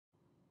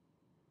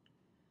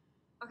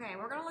Okay,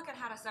 we're going to look at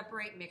how to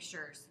separate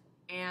mixtures.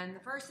 And the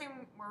first thing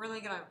we're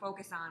really going to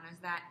focus on is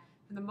that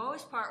for the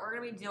most part, we're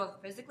going to be dealing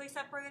with physically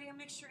separating a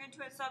mixture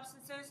into its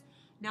substances,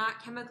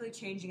 not chemically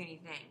changing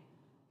anything.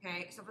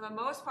 Okay, so for the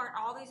most part,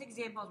 all these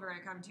examples we're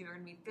going to come to are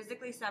going to be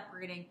physically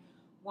separating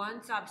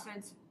one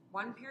substance,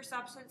 one pure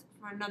substance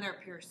from another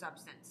pure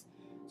substance.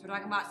 So we're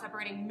talking about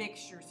separating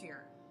mixtures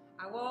here.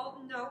 I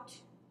will note,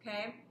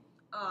 okay,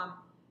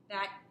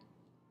 that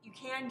you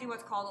can do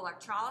what's called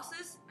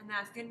electrolysis, and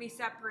that's going to be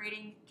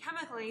separating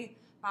chemically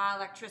by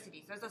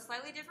electricity. So it's a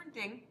slightly different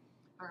thing,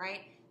 all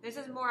right? This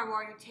is more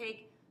where you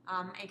take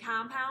a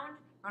compound,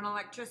 run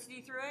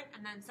electricity through it,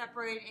 and then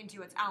separate it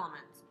into its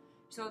elements.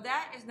 So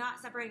that is not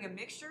separating a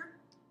mixture.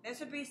 This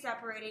would be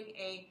separating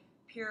a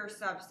pure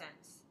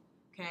substance,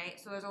 okay?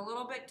 So there's a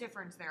little bit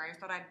difference there. I just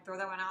thought I'd throw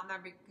that one out there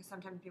because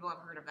sometimes people have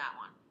heard of that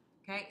one,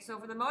 okay? So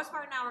for the most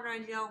part now, we're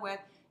going to deal with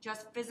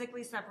just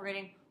physically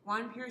separating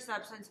one pure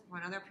substance from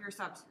another pure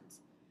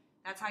substance.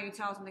 That's how you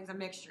tell something's a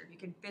mixture. You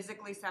can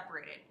physically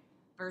separate it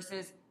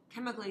versus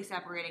chemically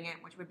separating it,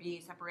 which would be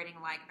separating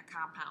like a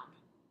compound.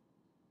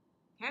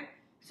 Okay,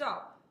 so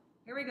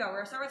here we go.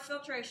 We're going to start with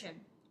filtration.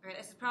 All right,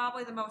 this is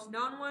probably the most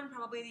known one,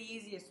 probably the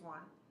easiest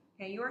one.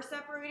 Okay, you are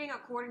separating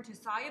according to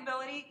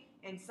solubility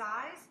and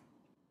size.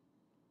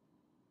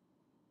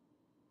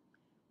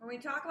 When we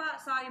talk about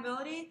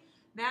solubility,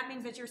 that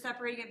means that you're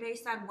separating it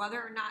based on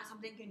whether or not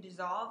something can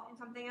dissolve in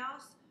something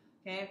else.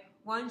 Okay,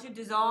 one should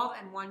dissolve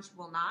and one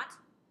will not.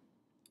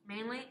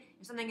 Mainly,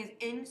 if something is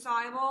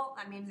insoluble,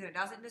 that means that it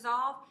doesn't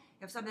dissolve.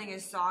 If something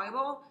is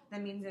soluble,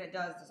 that means that it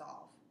does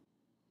dissolve.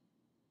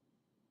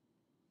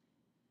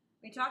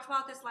 We talked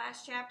about this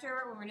last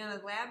chapter when we were doing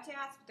the lab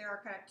tasks, but there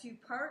are kind of two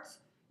parts.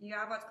 You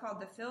have what's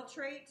called the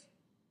filtrate,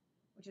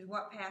 which is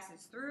what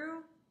passes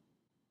through.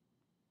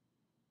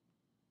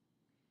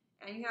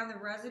 And you have the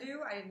residue.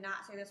 I did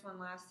not say this one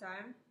last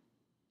time.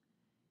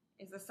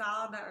 It's the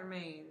solid that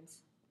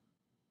remains.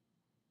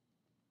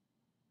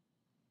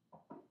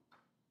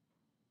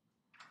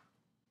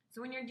 So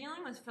when you're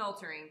dealing with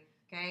filtering,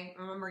 okay,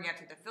 remember you have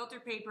to take the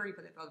filter paper, you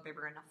put the filter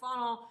paper in a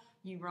funnel,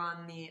 you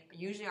run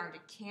usually are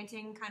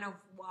decanting kind of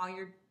while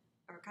you're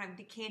kind of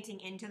decanting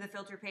into the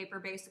filter paper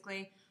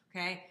basically,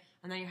 okay,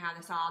 and then you have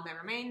the solid that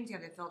remains, you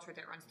have the filtrate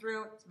that runs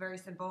through. It's very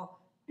simple,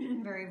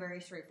 very,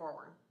 very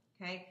straightforward,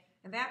 okay.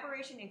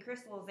 Evaporation and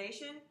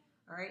crystallization,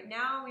 all right,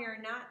 now we are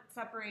not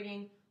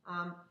separating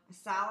a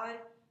solid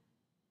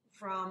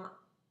from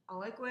a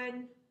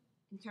liquid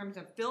in terms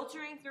of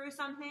filtering through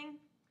something.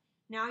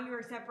 Now you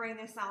are separating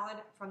the solid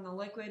from the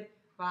liquid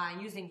by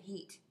using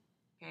heat,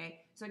 okay?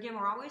 So again,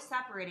 we're always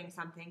separating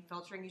something,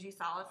 filtering usually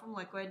solid from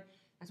liquid.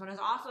 This one is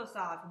also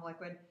solid from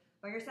liquid,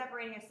 but you're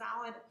separating a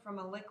solid from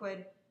a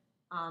liquid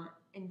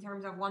in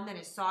terms of one that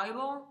is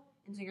soluble,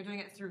 and so you're doing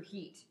it through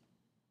heat.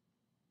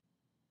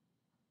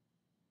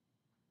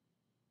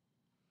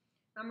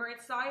 Remember,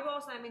 it's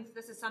soluble, so that means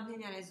this is something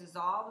that is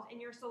dissolved in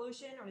your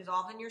solution or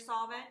dissolved in your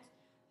solvent,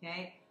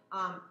 okay?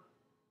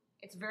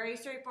 It's very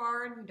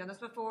straightforward. We've done this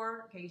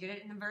before. Okay, you did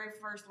it in the very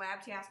first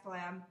lab task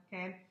lab.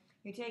 Okay,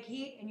 you take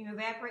heat and you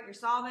evaporate your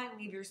solvent,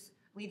 leave your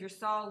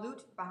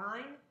solute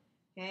behind.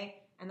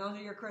 Okay, and those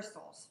are your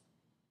crystals.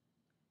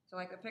 So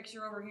like the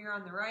picture over here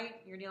on the right,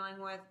 you're dealing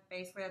with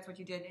basically that's what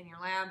you did in your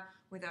lab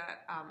with a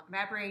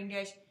evaporating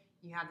dish.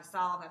 You have the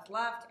solid that's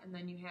left, and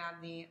then you have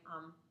the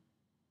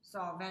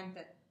solvent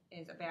that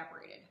is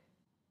evaporated.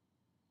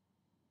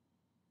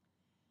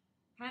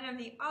 Kind of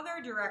the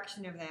other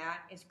direction of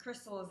that is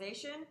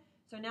crystallization.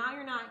 So now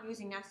you're not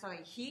using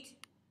necessarily heat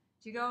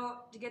to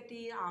get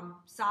the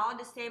solid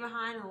to stay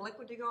behind and the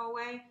liquid to go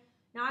away.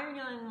 Now you're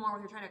dealing more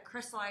with you're trying to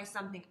crystallize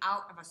something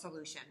out of a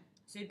solution.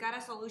 So you've got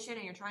a solution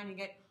and you're trying to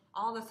get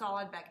all the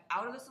solid back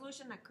out of the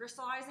solution, like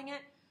crystallizing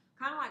it,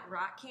 kind of like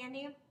rock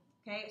candy.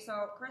 Okay,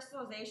 so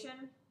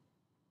crystallization,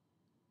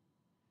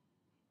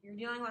 you're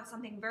dealing with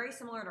something very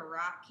similar to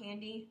rock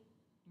candy.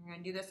 You're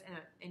going to do this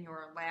in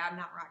your lab,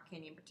 not rock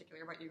candy in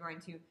particular, but you're going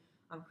to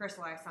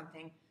crystallize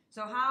something.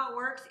 So how it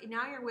works,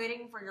 now you're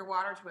waiting for your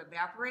water to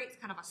evaporate. It's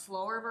kind of a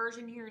slower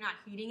version here. You're not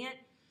heating it.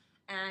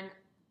 And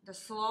the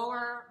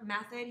slower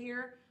method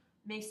here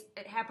makes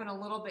it happen a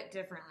little bit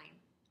differently.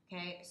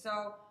 Okay,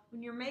 so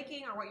when you're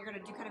making, or what you're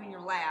going to do kind of in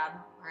your lab,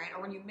 right,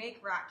 or when you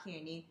make rock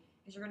candy,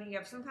 is you're going to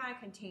have some kind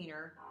of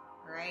container,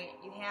 all right?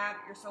 You have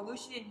your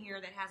solution in here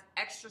that has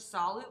extra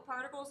solute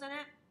particles in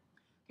it.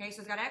 Okay,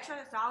 so it's got extra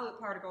solute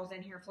particles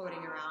in here floating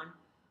around.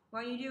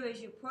 What you do is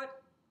you put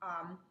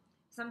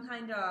some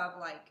kind of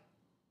like,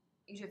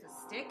 usually it's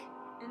a stick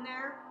in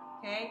there,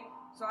 okay?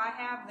 So I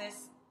have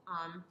this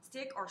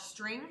stick or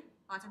string.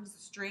 A lot of times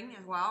it's a string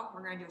as well.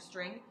 We're going to do a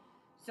string.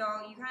 So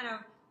you kind of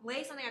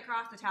lay something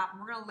across the top,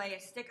 and we're going to lay a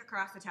stick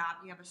across the top.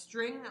 You have a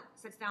string that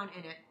sits down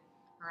in it,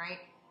 all right?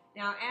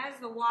 Now, as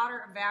the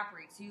water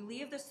evaporates, so you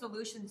leave the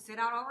solution sit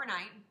out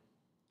overnight,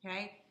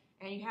 okay?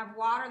 And you have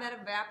water that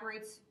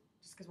evaporates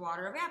just because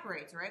water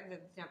evaporates, right,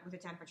 with the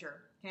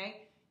temperature,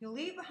 okay? You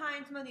leave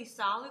behind some of these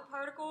solute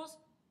particles.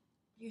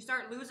 You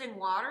start losing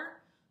water,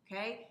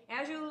 okay?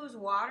 As you lose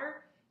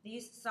water,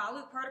 these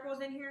solute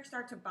particles in here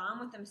start to bond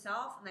with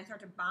themselves, and they start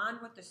to bond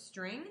with the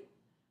string,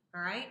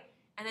 all right?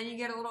 And then you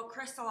get a little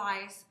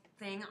crystallized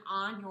thing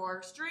on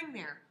your string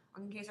there.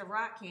 In case of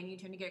rock candy, you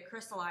tend to get it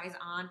crystallized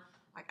on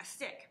like a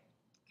stick,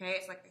 okay?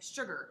 It's like a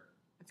sugar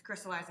that's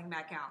crystallizing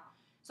back out.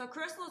 So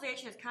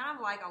crystallization is kind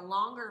of like a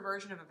longer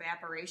version of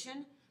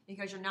evaporation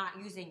because you're not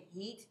using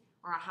heat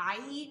or a high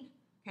heat,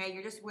 okay?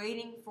 You're just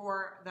waiting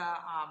for the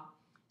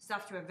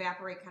stuff to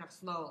evaporate kind of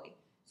slowly.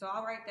 So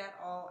I'll write that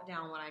all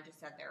down what I just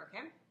said there,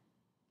 okay?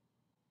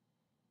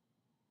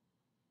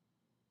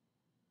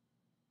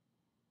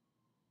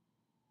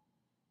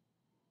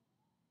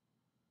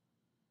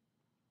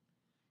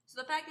 So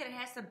the fact that it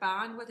has to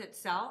bond with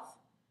itself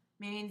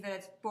means that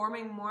it's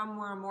forming more and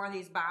more and more of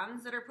these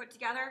bonds that are put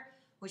together,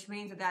 which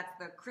means that that's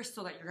the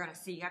crystal that you're going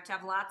to see. You have to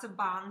have lots of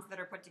bonds that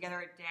are put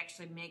together to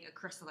actually make a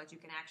crystal that you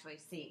can actually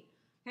see.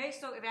 Okay,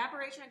 so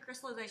evaporation and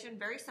crystallization,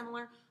 very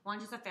similar.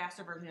 One's just a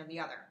faster version of the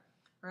other.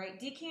 All right,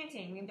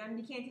 decanting. We've done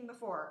decanting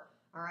before.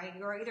 All right,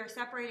 you are either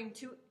separating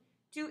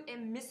two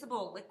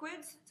immiscible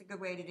liquids. It's a good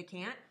way to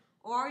decant.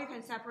 Or you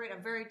can separate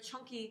a very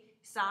chunky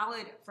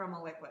solid from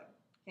a liquid.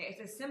 Okay,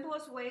 it's the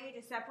simplest way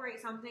to separate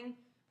something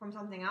from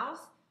something else.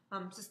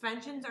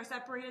 Suspensions are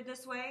separated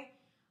this way.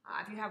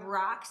 If you have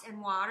rocks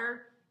and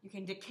water, you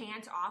can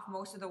decant off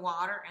most of the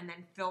water and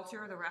then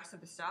filter the rest of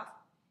the stuff.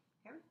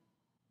 Okay.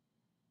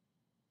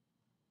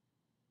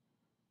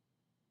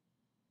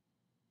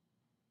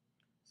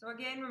 So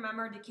again,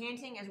 remember,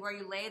 decanting is where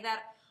you lay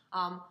that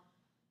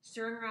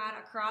stirring rod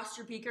across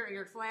your beaker or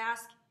your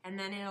flask, and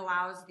then it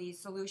allows the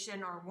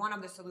solution or one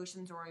of the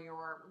solutions or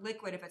your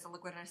liquid, if it's a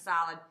liquid and a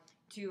solid,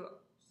 to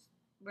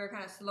very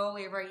kind of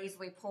slowly or very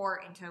easily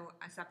pour into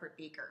a separate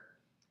beaker.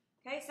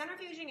 Okay,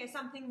 centrifuging is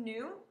something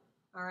new.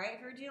 All right,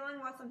 if you're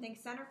dealing with something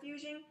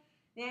centrifuging,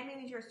 that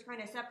means you're trying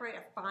to separate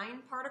a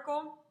fine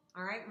particle.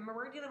 All right, remember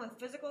we're dealing with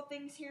physical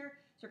things here,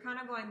 so you're kind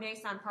of going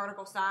based on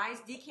particle size.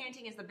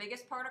 Decanting is the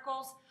biggest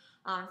particles.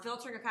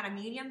 Filtering are kind of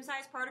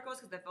medium-sized particles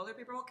because the filter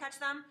paper will catch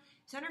them.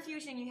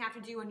 Centrifuging you have to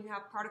do when you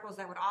have particles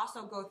that would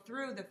also go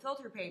through the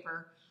filter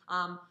paper,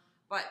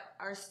 but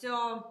are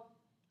still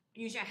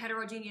usually a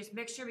heterogeneous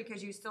mixture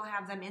because you still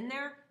have them in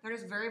there. They're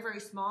just very, very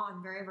small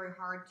and very, very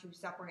hard to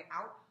separate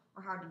out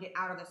or hard to get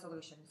out of the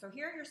solution. So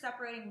here you're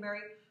separating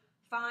very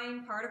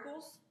fine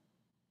particles.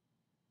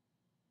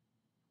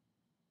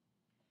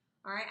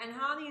 All right, and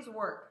how these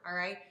work, all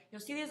right?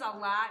 You'll see these a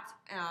lot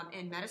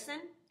in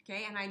medicine,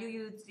 okay? And I do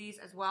use these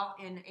as well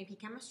in AP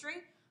chemistry,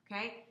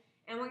 okay?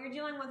 And what you're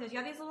dealing with is you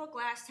have these little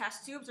glass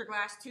test tubes or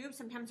glass tubes.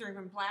 Sometimes they're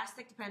even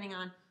plastic depending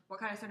on what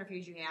kind of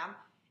centrifuge you have.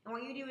 And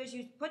what you do is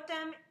you put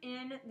them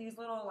in these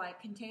little like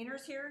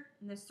containers here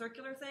in this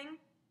circular thing,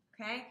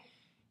 okay?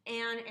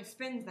 And it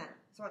spins them.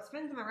 So it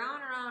spins them around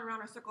and around and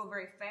around a circle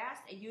very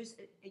fast. It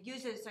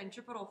uses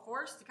centripetal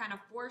force to kind of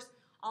force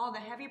all the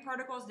heavy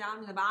particles down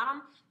to the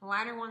bottom, the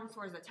lighter ones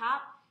towards the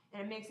top,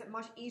 and it makes it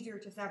much easier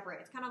to separate.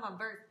 It's kind of a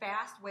very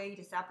fast way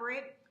to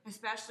separate,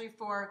 especially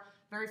for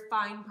very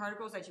fine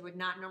particles that you would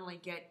not normally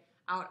get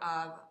out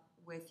of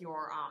with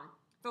your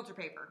filter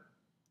paper.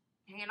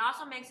 And it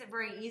also makes it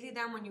very easy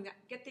then when you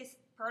get these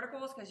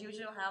particles, because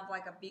usually you'll have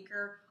like a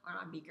beaker, or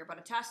not a beaker, but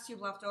a test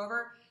tube left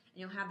over, and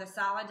you'll have the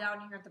solid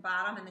down here at the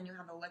bottom, and then you'll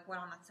have the liquid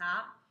on the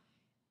top.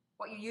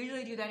 What you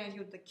usually do then is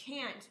you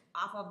decant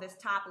off of this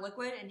top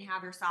liquid and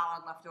have your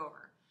solid left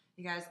over.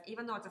 Because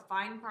even though it's a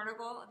fine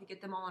particle, if you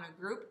get them all in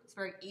a group, it's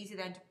very easy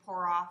then to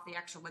pour off the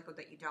extra liquid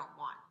that you don't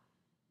want.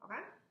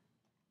 Okay?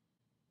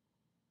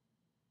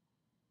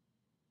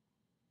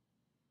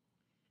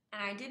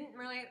 And I didn't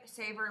really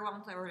say very well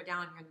until I wrote it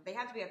down here. They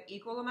have to be of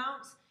equal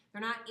amounts. If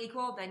they're not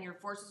equal, then your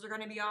forces are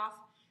going to be off.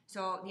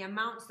 So the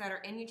amounts that are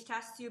in each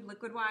test tube,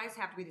 liquid-wise,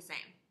 have to be the same.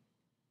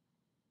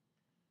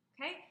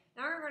 Okay,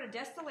 now we're going to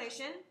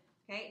distillation.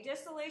 Okay,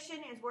 distillation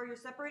is where you're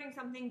separating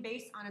something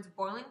based on its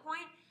boiling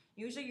point.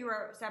 Usually you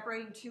are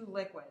separating two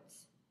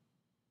liquids.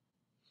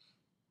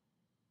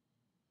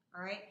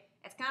 All right,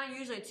 it's kind of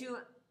usually two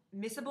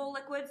miscible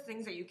liquids,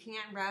 things that you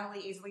can't readily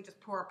easily just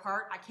pour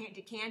apart. I can't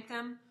decant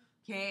them.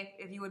 Okay,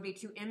 if you would be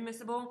too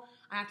immiscible,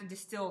 I have to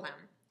distill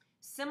them.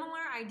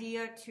 Similar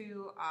idea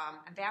to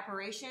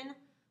evaporation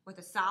with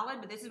a solid,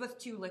 but this is with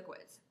two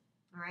liquids.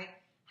 All right,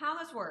 how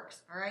this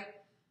works. All right,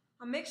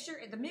 the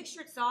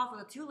mixture itself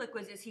with the two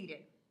liquids is heated.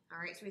 All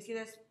right, so we see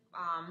this,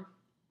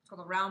 it's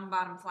called a round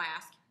bottom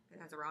flask.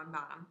 It has a round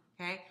bottom,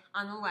 okay?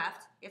 On the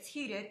left, it's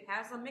heated,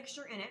 has the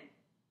mixture in it,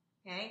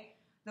 okay?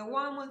 The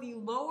one with the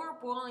lower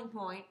boiling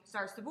point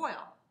starts to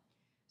boil.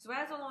 So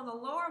as the one with the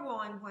lower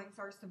boiling point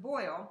starts to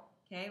boil,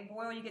 okay,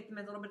 boil, you get them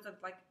in little bits of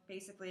like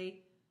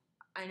basically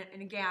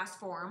in a gas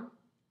form,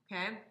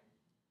 okay?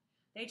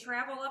 They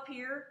travel up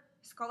here.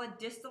 It's called a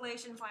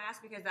distillation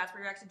flask because that's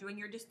where you're actually doing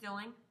your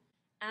distilling.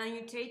 And then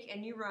you take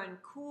and you run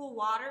cool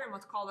water in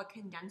what's called a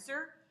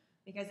condenser,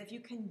 because if you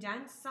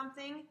condense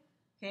something,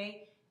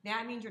 okay,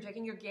 that means you're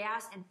taking your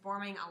gas and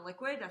forming a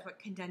liquid. That's what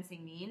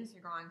condensing means.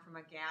 You're going from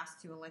a gas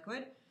to a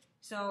liquid.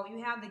 So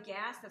you have the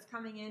gas that's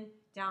coming in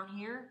down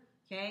here,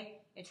 okay?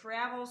 It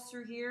travels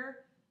through here,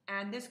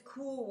 and this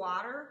cool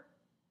water,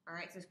 all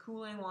right, it says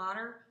cooling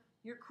water.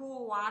 Your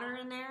cool water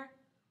in there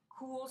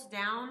cools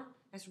down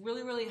this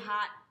really, really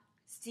hot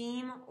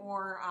steam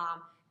or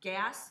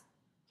gas,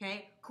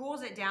 okay,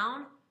 cools it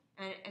down,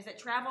 and as it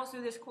travels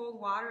through this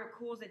cold water, it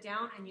cools it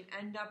down, and you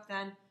end up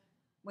then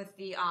with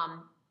the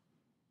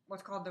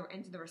what's called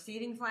into the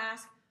receiving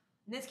flask.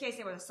 In this case,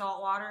 it was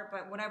salt water,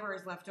 but whatever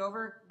is left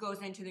over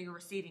goes into the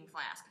receiving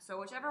flask. So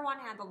whichever one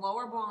had the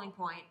lower boiling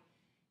point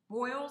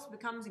boils,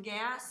 becomes a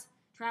gas,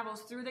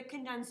 travels through the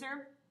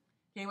condenser,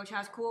 okay, which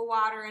has cool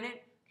water in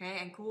it, okay,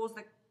 and cools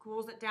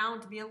it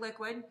down to be a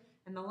liquid,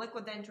 and the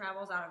liquid then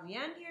travels out of the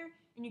end here,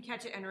 and you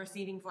catch it in a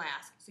receiving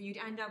flask. So you'd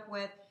end up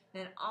with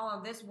then all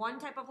of this one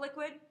type of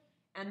liquid,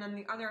 and then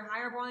the other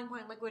higher boiling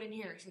point liquid in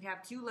here. So you'd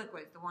have two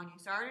liquids, the one you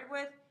started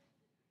with,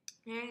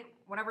 okay,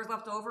 whatever's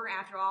left over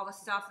after all the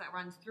stuff that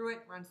runs through it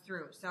runs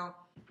through. So,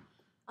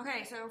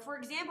 okay, so for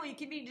example, you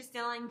could be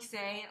distilling,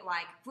 say,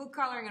 like food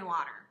coloring and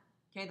water.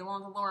 Okay, the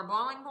one with the lower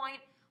boiling point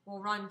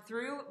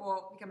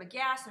will become a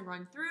gas and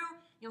run through.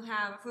 You'll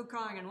have food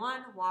coloring in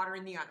one, water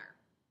in the other.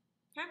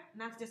 Okay,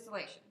 and that's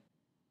distillation.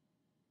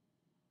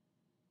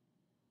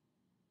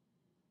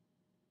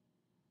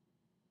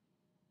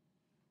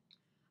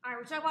 All right,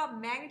 we'll talk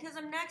about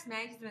magnetism next.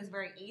 Magnetism is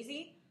very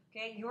easy.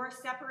 Okay, you're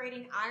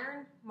separating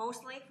iron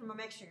mostly from a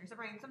mixture. You're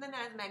separating something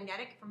that is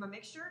magnetic from a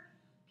mixture.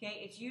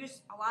 Okay, it's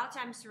used a lot of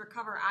times to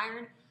recover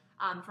iron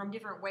from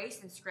different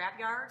waste and scrap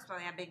yards. So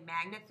they have big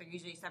magnets. They're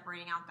usually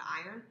separating out the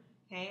iron.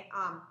 Okay,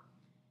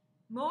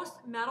 most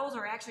metals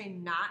are actually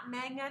not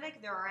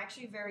magnetic. There are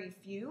actually very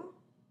few.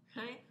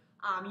 Okay,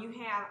 you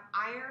have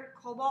iron,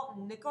 cobalt,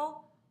 and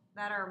nickel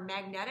that are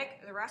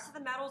magnetic. The rest of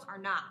the metals are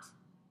not.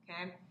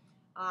 Okay,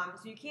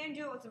 so you can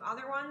do it with some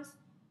other ones.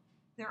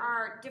 There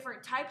are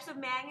different types of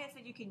magnets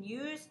that you can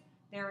use.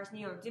 There's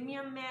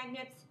neodymium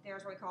magnets.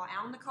 There's what we call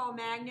Alnico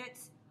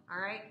magnets. All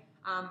right.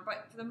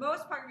 But for the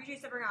most part, you're usually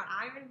separating out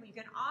iron, but you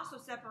can also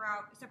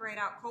separate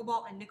out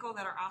cobalt and nickel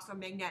that are also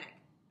magnetic.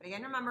 But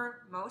again,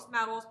 remember, most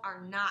metals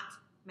are not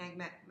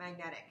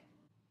magnetic.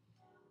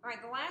 All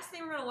right, the last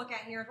thing we're going to look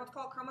at here is what's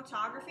called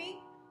chromatography.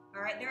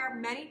 All right, there are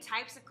many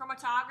types of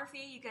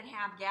chromatography. You can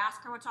have gas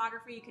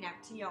chromatography, you can have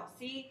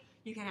TLC,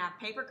 you can have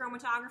paper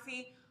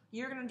chromatography.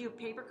 You're going to do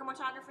paper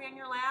chromatography in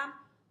your lab.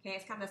 Okay,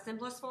 it's kind of the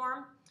simplest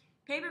form.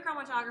 Paper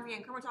chromatography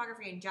and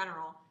chromatography in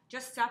general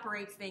just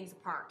separates things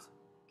apart.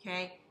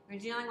 Okay, when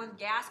you're dealing with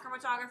gas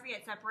chromatography,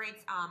 it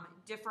separates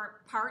different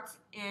parts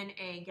in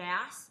a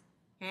gas.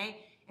 Okay,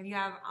 if you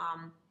have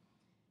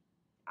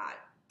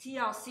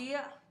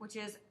TLC, which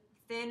is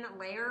thin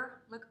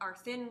layer or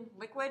thin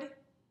liquid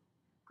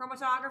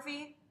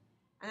chromatography,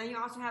 and then you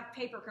also have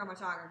paper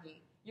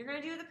chromatography. You're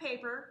going to do the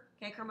paper,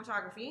 okay,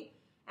 chromatography,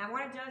 and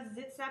what it does is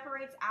it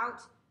separates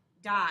out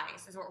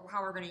dyes, is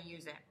how we're going to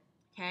use it.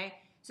 Okay,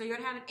 so you're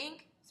going to have an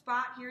ink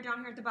spot here, down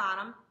here at the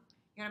bottom.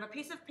 You're going to have a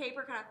piece of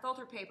paper, kind of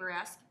filter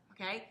paper-esque,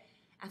 okay,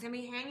 and it's going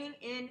to be hanging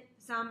in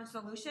some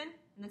solution.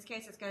 In this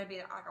case, it's going to be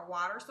like a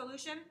water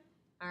solution,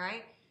 all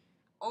right?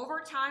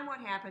 Over time, what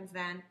happens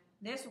then,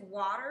 this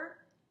water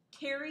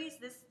carries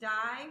this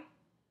dye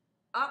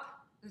up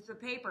the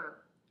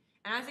paper.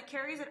 And as it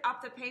carries it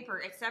up the paper,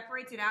 it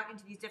separates it out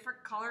into these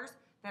different colors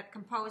that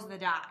compose the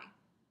dye.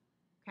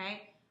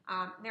 Okay?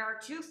 There are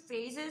two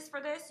phases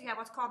for this. You have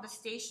what's called the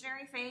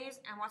stationary phase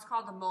and what's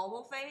called the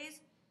mobile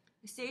phase.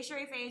 The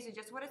stationary phase is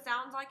just what it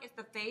sounds like. It's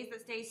the phase that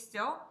stays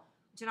still,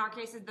 which in our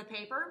case is the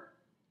paper.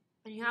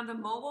 And you have the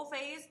mobile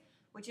phase,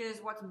 which is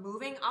what's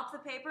moving up the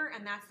paper,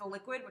 and that's the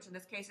liquid, which in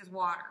this case is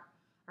water.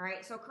 All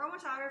right, so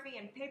chromatography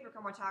and paper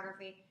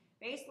chromatography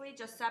basically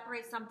just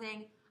separates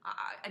something,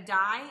 a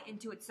dye,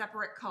 into its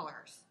separate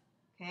colors.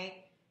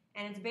 Okay?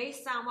 And it's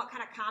based on what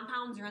kind of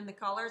compounds are in the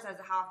colors as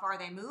to how far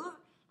they move.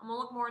 And we'll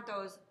look more at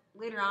those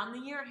later on in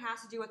the year. It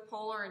has to do with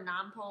polar and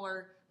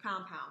nonpolar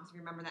compounds, if you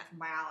remember that from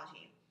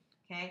biology.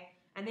 Okay?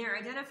 And they're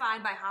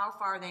identified by how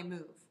far they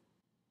move.